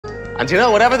And you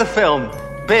know, whatever the film,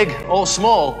 big or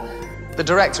small, the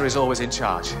director is always in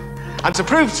charge. And to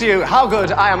prove to you how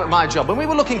good I am at my job, when we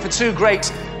were looking for two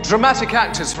great dramatic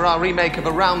actors for our remake of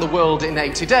Around the World in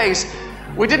 80 Days,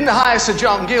 we didn't hire Sir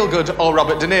John Gielgud or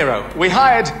Robert De Niro. We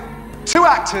hired two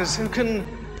actors who can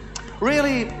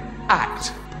really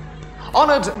act,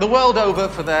 honoured the world over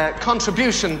for their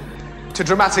contribution to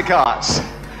dramatic arts.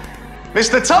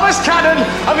 Mr. Thomas Cannon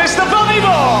and Mr. Bobby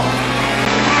Moore.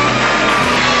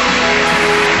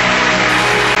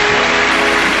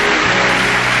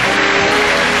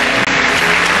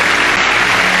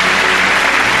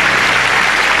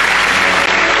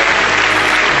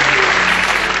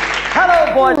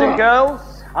 Hello, boys and girls.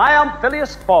 I am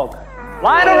Phileas Fogg,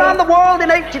 flying around the world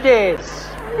in 80 days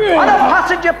on a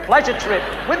passenger pleasure trip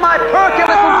with my perky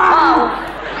little pal,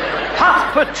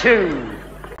 Passepartout,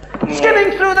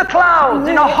 skimming through the clouds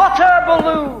in a hot air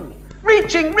balloon,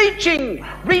 reaching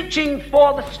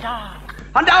for the stars.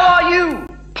 And how are you,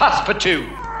 Passepartout?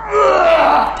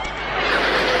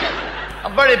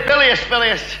 I'm very bilious,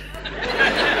 Phileas.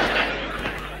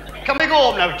 Can we go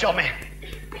home now, Tommy?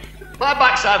 My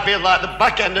backside feels like the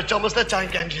back end of Thomas the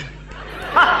Tank Engine.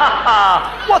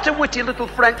 What a witty little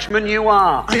Frenchman you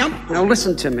are. I am. Now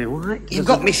listen to me, all right? You've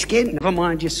got me skin. Never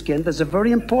mind your skin. There's a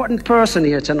very important person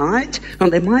here tonight,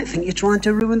 and they might think you're trying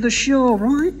to ruin the show,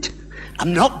 right?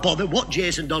 I'm not bothered what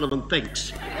Jason Donovan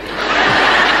thinks.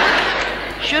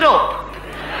 Shut up.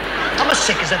 I'm as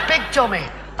sick as a pig, Tommy.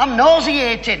 I'm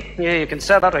nauseating. Yeah, you can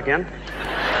say that again.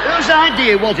 Whose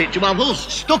idea was it to have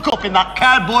us stuck up in that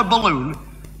cardboard balloon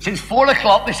since 4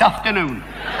 o'clock this afternoon?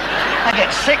 I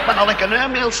get sick when I lick an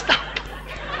airmail stamp.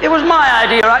 It was my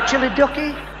idea, actually,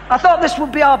 Ducky. I thought this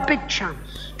would be our big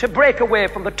chance to break away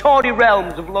from the tawdry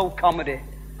realms of low comedy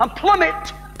and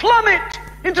plummet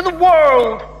into the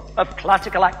world of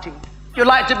classical acting. You'd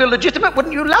like to be legitimate,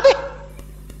 wouldn't you, laddie?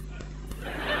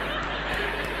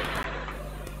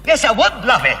 Yes, I would,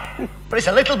 Lovey. But it's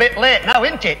a little bit late now,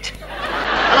 isn't it?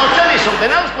 And I'll tell you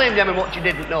something else, Liam Jim, and what you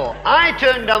didn't know. I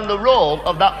turned down the role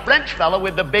of that French fella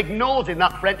with the big nose in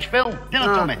that French film. Didn't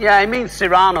I, Tommy? Yeah, he means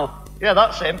Cyrano. Yeah,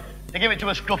 that's him. They give it to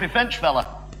a scruffy French fella.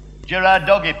 Gerard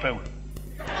Doggypoo.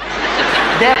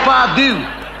 Depardieu.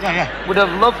 Yeah. Would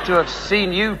have loved to have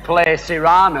seen you play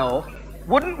Cyrano,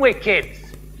 wouldn't we, kids?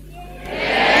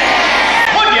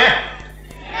 Yeah. Would you?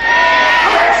 Yeah.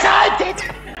 I'm excited.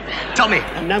 Tommy,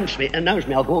 announce me.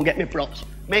 I'll go and get my props.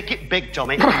 Make it big,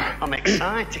 Tommy. I'm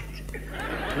excited.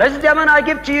 Ladies and gentlemen, I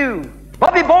give to you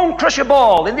Bobby Bone Crusher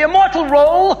Ball in the immortal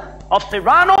role of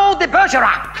Cyrano de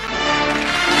Bergerac.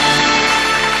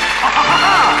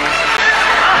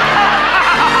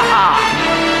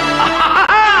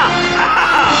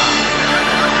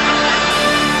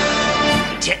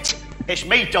 It's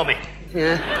me, Tommy.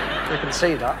 Yeah, I can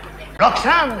see that.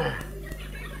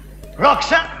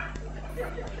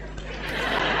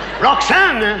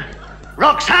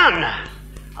 Roxanne.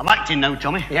 I'm acting now,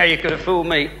 Tommy. Yeah, you could have fooled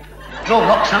me. No,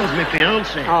 Roxanne's my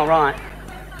fiancée. All right.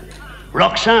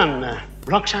 Roxanne.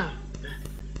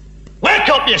 Wake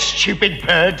up, you stupid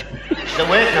bird. She's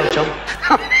awake now, Tom.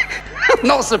 I'm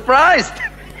not surprised.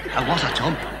 How was I,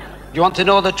 Tom? Do you want to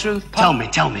know the truth,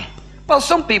 Pop? Tell me. Well,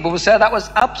 some people would say that was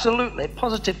absolutely,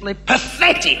 positively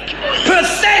pathetic.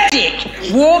 Pathetic!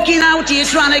 Walking out here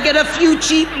trying to get a few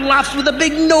cheap laughs with a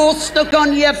big nose stuck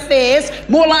on your face.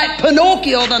 More like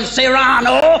Pinocchio than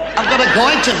Cyrano. I've got to go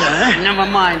into there. Never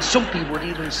mind. Some people would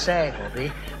even say,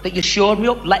 Bobby, that you showed me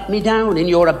up, let me down in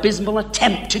your abysmal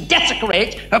attempt to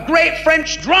desecrate a great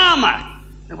French drama.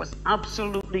 It was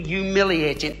absolutely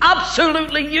humiliating.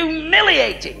 Absolutely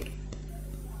humiliating.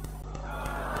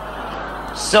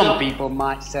 Some people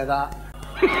might say that.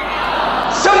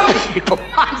 Some people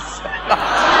might say that.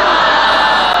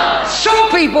 Some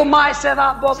people might say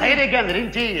that, Bobby. Say it again, I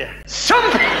didn't hear you. Some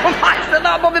people might say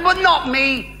that, Bobby, but not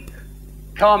me.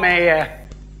 Come here.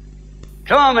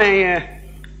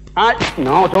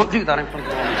 No, don't do that in front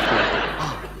of all these people.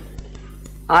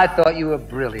 I thought you were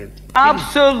brilliant.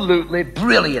 Absolutely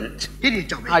brilliant. Did you,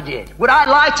 Tommy? I did. Would I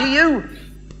lie to you?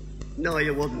 No,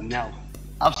 you wouldn't. No.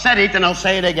 I've said it and I'll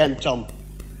say it again, Tom.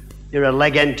 You're a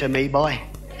leg end to me, boy.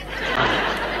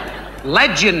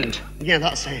 Legend. Yeah,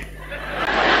 that's it.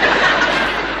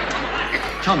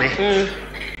 Tommy,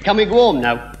 can we go home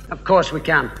now? Of course we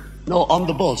can. No, on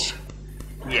the bus.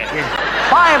 Yeah.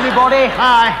 Bye, everybody.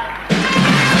 Bye.